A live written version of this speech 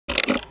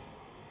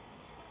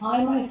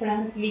Hi, my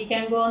friends. We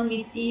can go on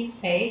with this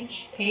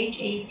page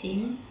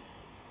 18.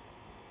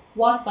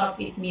 What's up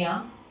with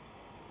Mia?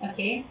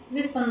 Okay,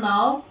 listen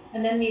now,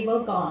 and then we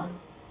will go on.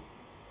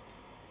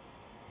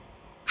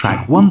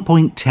 Track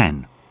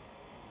 1.10.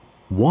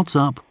 What's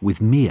up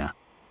with Mia?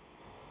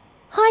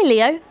 Hi,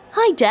 Leo.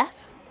 Hi, Jeff.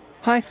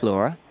 Hi,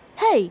 Flora.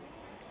 Hey,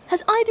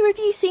 has either of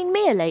you seen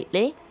Mia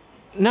lately?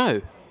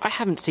 No, I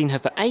haven't seen her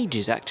for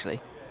ages,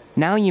 actually.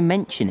 Now you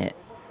mention it,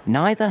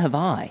 neither have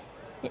I.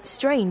 It's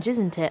strange,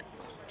 isn't it?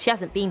 She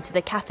hasn't been to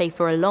the cafe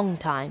for a long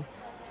time.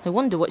 I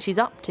wonder what she's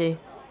up to.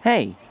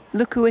 Hey,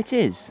 look who it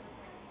is.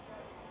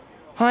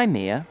 Hi,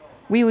 Mia.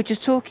 We were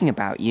just talking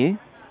about you.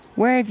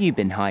 Where have you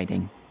been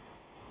hiding?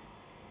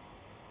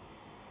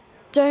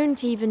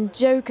 Don't even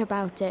joke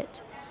about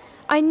it.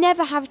 I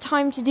never have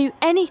time to do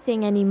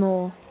anything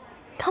anymore.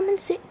 Come and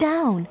sit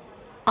down.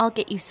 I'll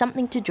get you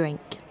something to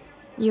drink.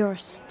 You're a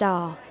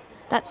star.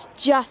 That's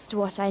just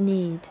what I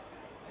need.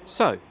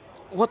 So,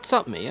 what's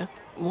up, Mia?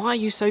 Why are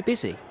you so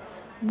busy?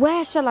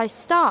 Where shall I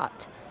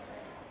start?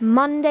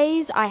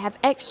 Mondays I have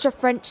extra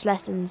French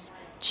lessons.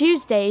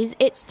 Tuesdays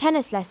it's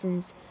tennis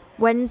lessons.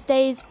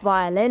 Wednesdays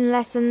violin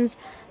lessons.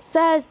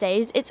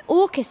 Thursdays it's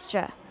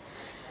orchestra.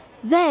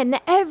 Then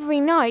every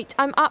night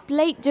I'm up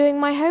late doing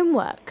my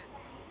homework.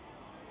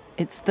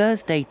 It's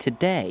Thursday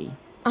today.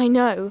 I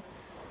know.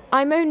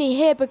 I'm only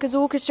here because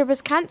orchestra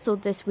was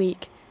cancelled this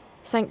week.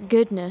 Thank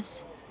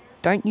goodness.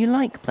 Don't you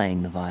like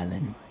playing the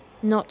violin?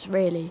 Not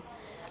really.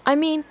 I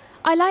mean,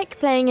 I like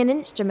playing an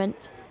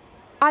instrument.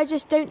 I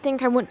just don't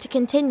think I want to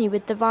continue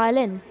with the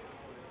violin.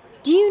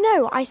 Do you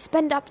know I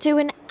spend up to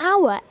an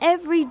hour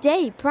every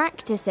day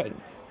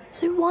practicing?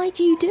 So why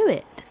do you do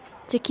it?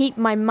 To keep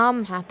my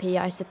mum happy,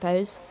 I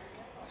suppose.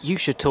 You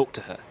should talk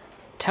to her.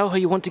 Tell her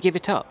you want to give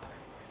it up.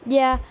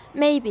 Yeah,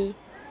 maybe.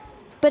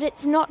 But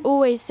it's not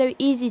always so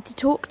easy to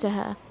talk to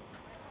her.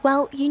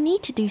 Well, you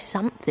need to do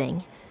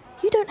something.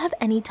 You don't have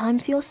any time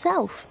for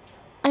yourself.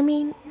 I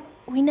mean,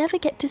 we never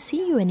get to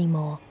see you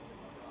anymore.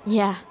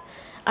 Yeah,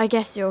 I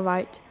guess you're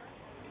right.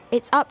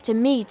 It's up to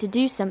me to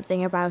do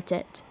something about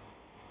it.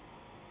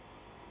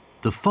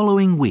 The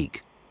following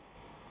week.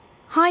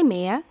 Hi,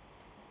 Mia.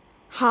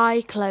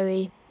 Hi,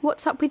 Chloe.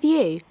 What's up with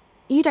you?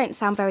 You don't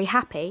sound very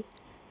happy.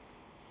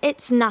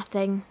 It's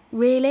nothing.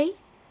 Really?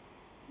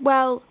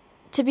 Well,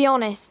 to be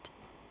honest,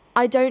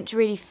 I don't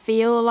really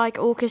feel like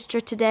orchestra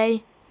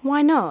today.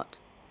 Why not?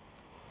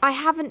 I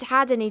haven't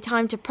had any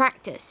time to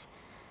practice.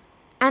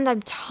 And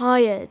I'm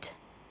tired.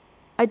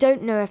 I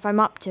don't know if I'm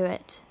up to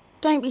it.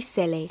 Don't be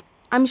silly.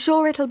 I'm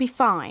sure it'll be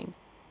fine.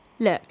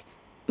 Look,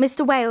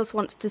 Mr. Wales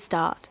wants to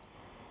start.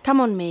 Come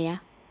on,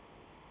 Mia.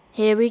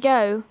 Here we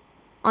go.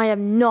 I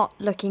am not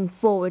looking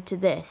forward to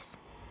this.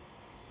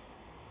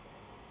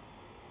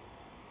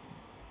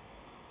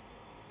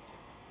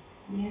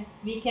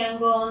 Yes, we can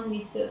go on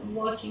with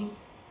watching.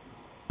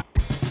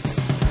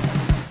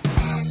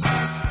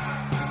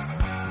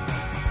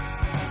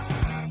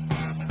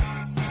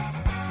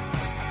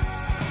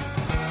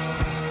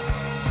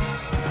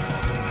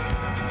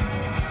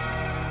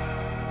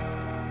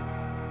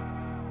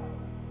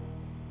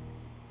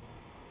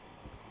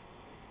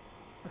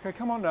 Okay,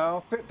 come on now,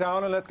 sit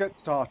down and let's get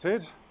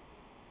started.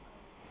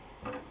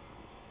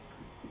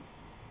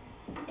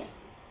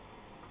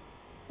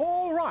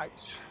 All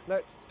right,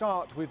 let's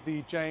start with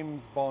the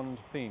James Bond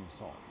theme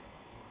song.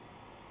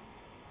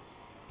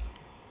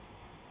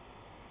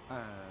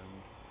 And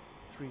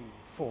 3,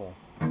 4.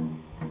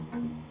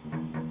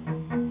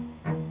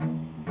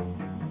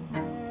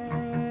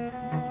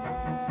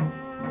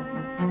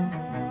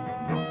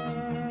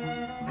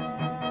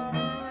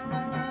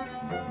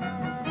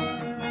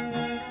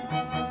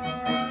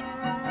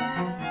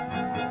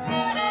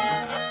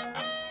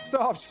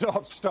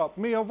 Stop.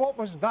 Mia, what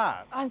was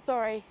that? I'm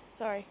sorry.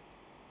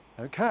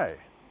 Okay,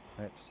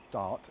 let's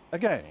start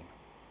again.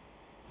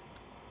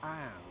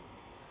 And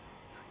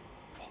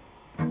 3, 4.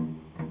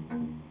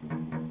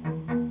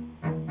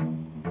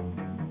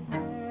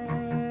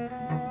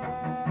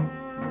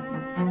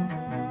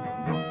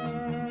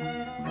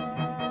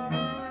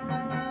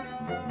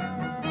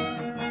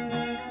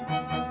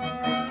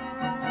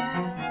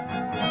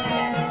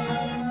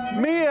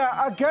 Mia,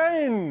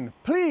 again!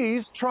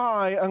 Please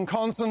try and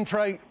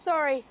concentrate.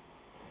 Sorry.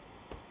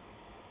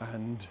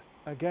 And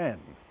again.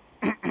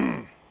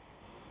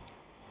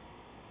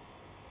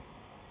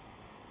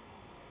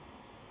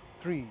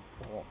 3,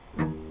 4.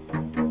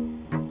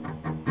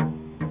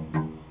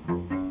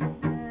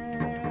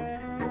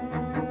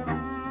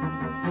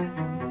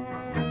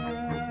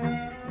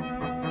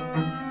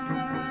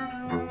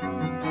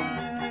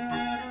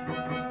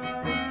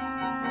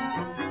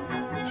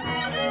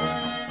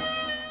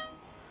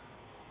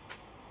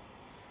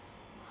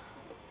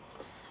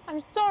 I'm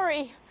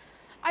sorry.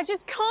 I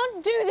just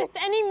can't do this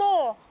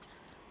anymore.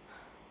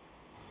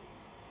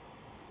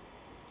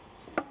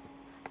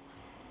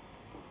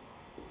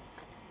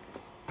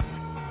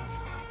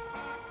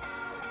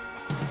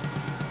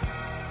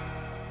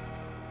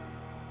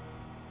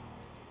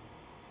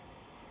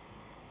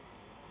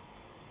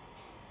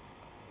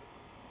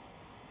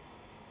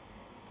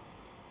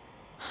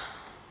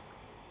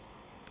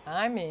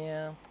 Hi,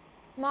 Mia.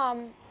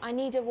 Mum, I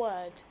need a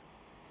word.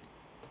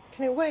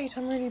 Can it wait?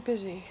 I'm really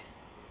busy.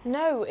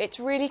 No, it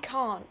really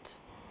can't.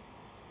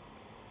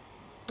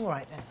 All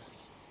right, then.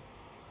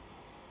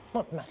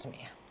 What's the matter,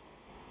 Mia?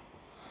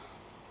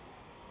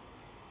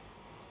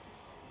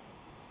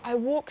 I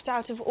walked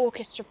out of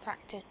orchestra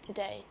practice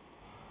today.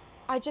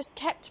 I just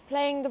kept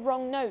playing the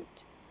wrong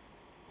note.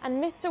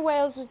 And Mr.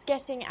 Wales was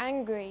getting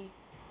angry.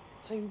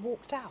 So you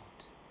walked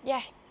out?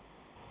 Yes.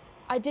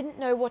 I didn't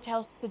know what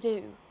else to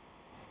do.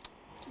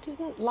 But it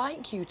isn't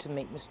like you to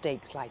make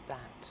mistakes like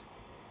that.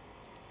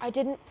 I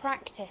didn't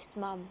practice,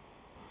 Mum.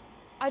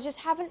 I just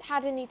haven't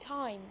had any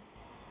time.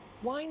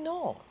 Why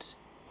not?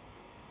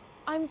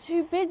 I'm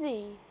too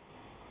busy.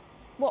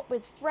 What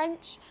with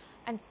French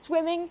and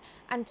swimming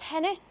and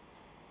tennis,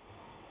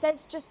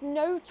 there's just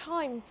no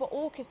time for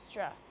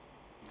orchestra.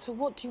 So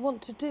what do you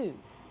want to do?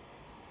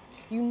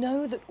 You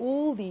know that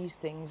all these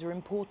things are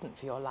important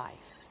for your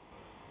life.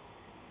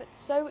 But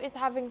so is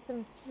having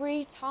some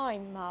free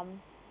time,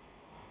 Mum.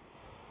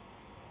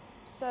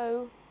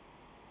 So,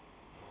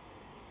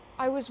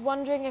 I was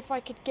wondering if I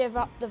could give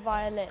up the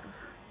violin.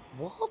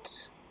 What?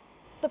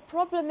 The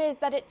problem is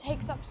that it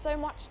takes up so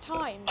much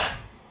time.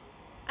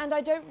 And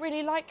I don't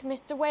really like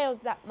Mr.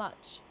 Wales that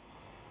much.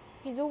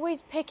 He's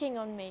always picking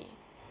on me.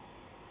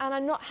 And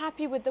I'm not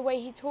happy with the way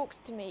he talks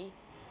to me.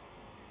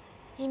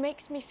 He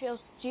makes me feel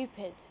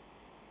stupid.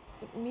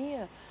 But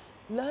Mia,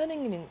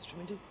 learning an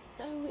instrument is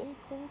so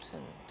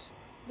important.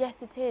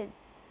 Yes, it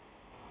is.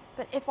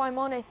 But if I'm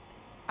honest,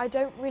 I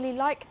don't really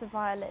like the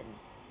violin.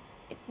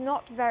 It's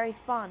not very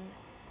fun.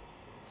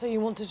 So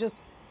you want to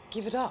just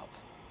give it up?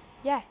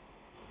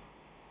 Yes,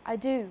 I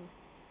do.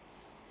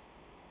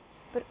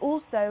 But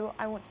also,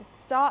 I want to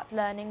start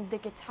learning the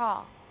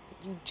guitar.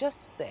 But you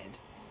just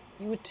said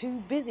you were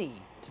too busy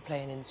to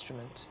play an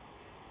instrument.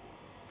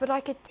 But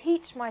I could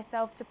teach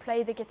myself to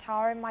play the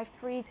guitar in my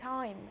free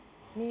time.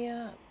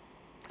 Mia,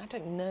 I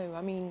don't know.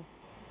 I mean,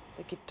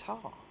 the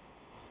guitar.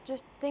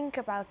 Just think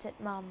about it,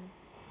 Mum.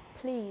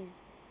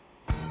 Please.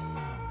 No,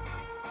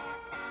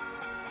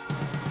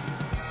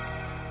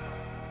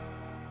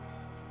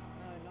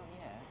 not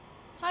yet.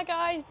 Hi,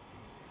 guys.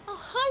 Oh,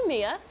 hi,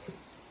 Mia.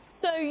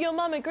 So your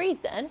mum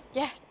agreed then?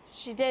 Yes,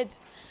 she did.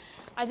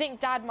 I think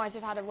Dad might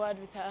have had a word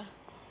with her.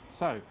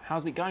 So,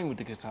 how's it going with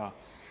the guitar?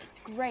 It's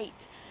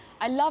great.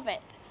 I love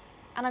it.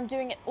 And I'm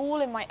doing it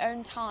all in my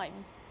own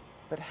time.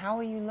 But how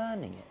are you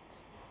learning it?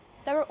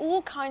 There are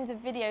all kinds of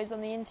videos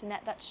on the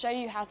internet that show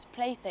you how to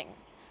play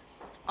things.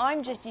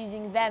 I'm just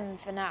using them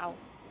for now.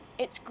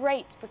 It's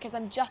great because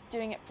I'm just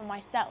doing it for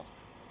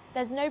myself.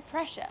 There's no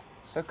pressure.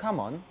 So come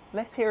on,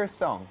 let's hear a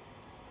song.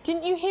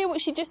 Didn't you hear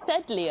what she just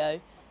said, Leo?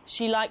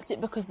 She likes it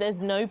because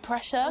there's no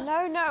pressure.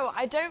 No,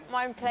 I don't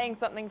mind playing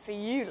something for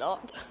you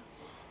lot.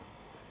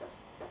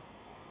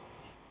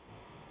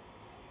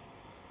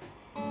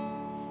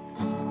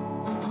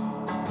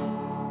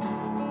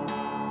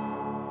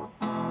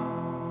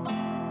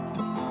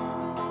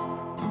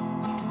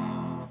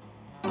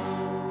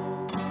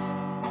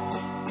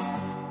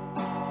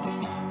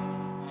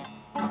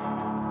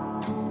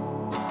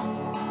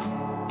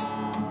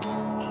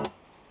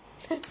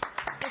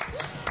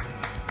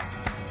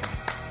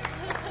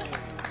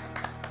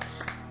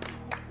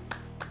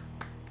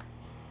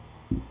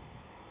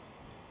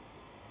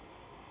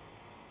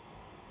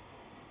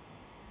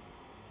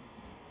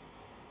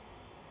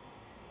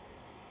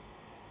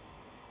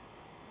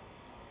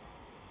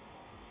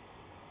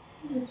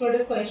 As for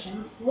the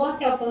questions,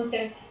 what happens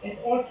at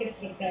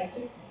orchestra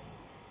practice?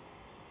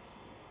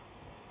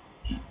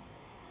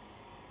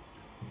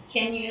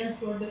 Can you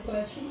answer the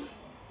question?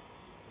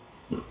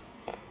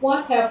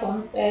 What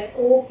happens at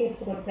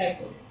orchestra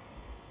practice?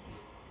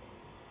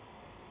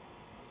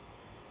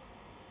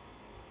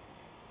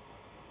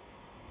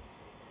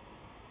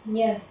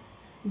 Yes,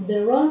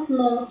 the wrong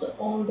note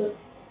on the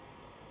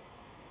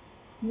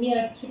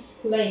Mia keeps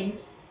playing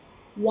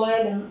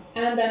violin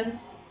and then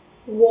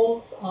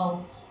walks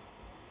out.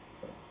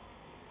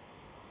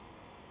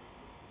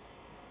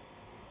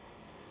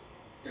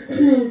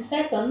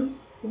 Second,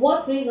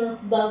 what reasons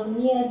does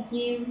Mia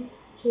give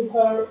to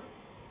her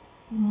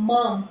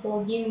mom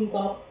for giving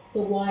up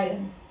the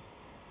violin?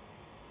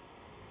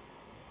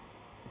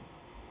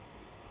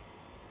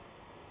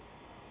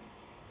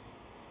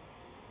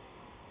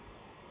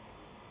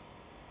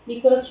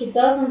 Because she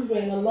doesn't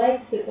really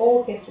like the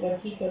orchestra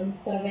teacher,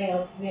 Mr.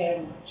 Wales, very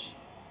much.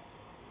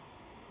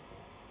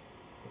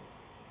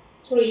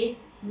 3.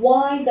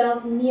 Why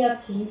does Mia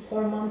think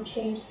her mom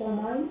changed her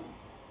mind?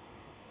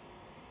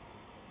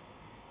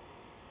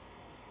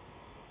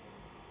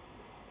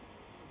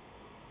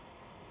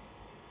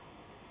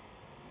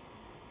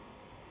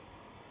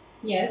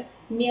 Yes,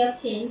 Mia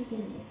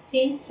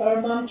thinks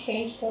her mom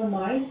changed her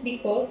mind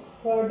because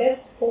her dad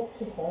spoke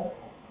to her.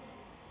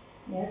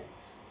 Yes.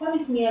 How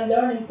is Mia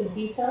learning the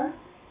guitar?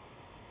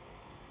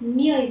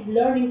 Mia is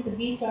learning the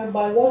guitar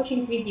by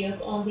watching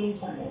videos on the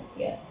internet,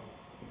 yes.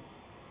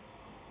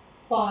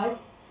 5.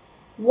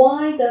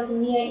 Why does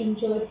Mia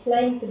enjoy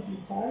playing the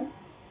guitar?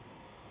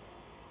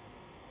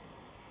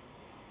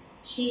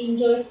 She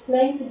enjoys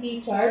playing the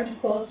guitar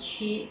because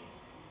she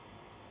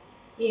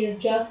is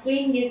just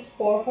doing it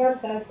for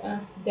herself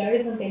and there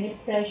isn't any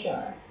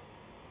pressure.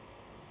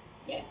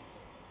 Yes.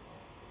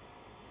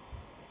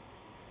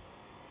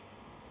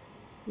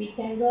 We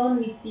can go on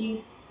with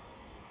these.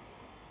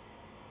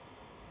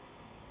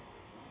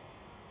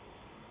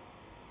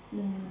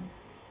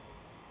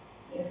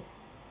 Yes.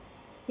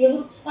 You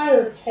look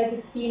tired. Has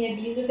it been a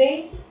busy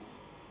day?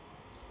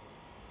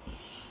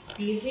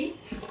 Busy?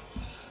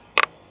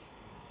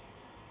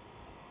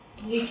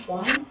 Which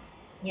one?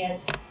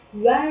 Yes.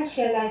 Where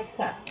shall I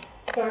start?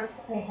 First,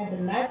 I had a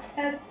math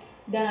test,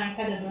 then I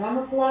had a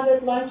drama club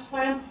at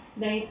lunchtime,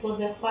 then it was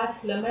a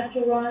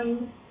 5-kilometer run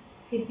in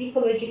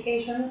physical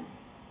education.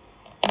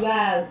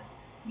 Well,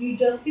 you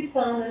just sit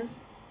down and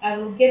I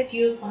will get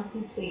you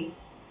something to eat.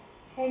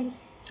 Thanks,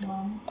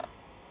 Mom.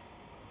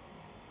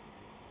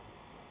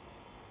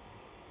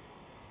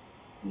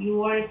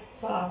 You are a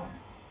star.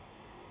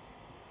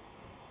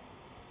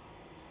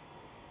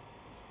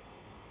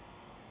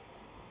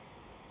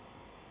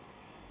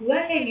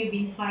 Where have you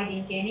been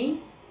hiding,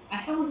 Kenny? I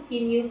haven't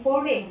seen you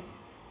for days.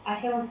 I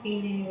haven't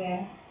been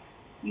anywhere.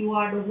 You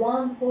are the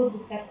one who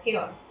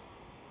disappeared.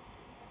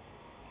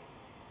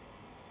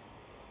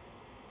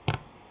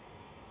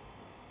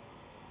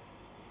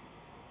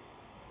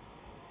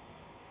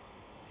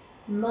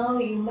 Now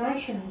you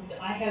mentioned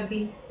I have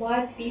been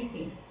quite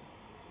busy.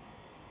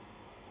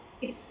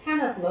 It's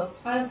 10 o'clock,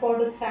 time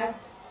for the test.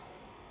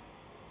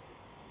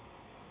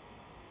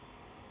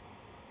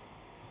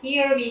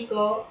 Here we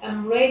go.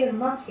 I'm ready,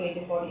 not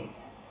ready for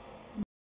this.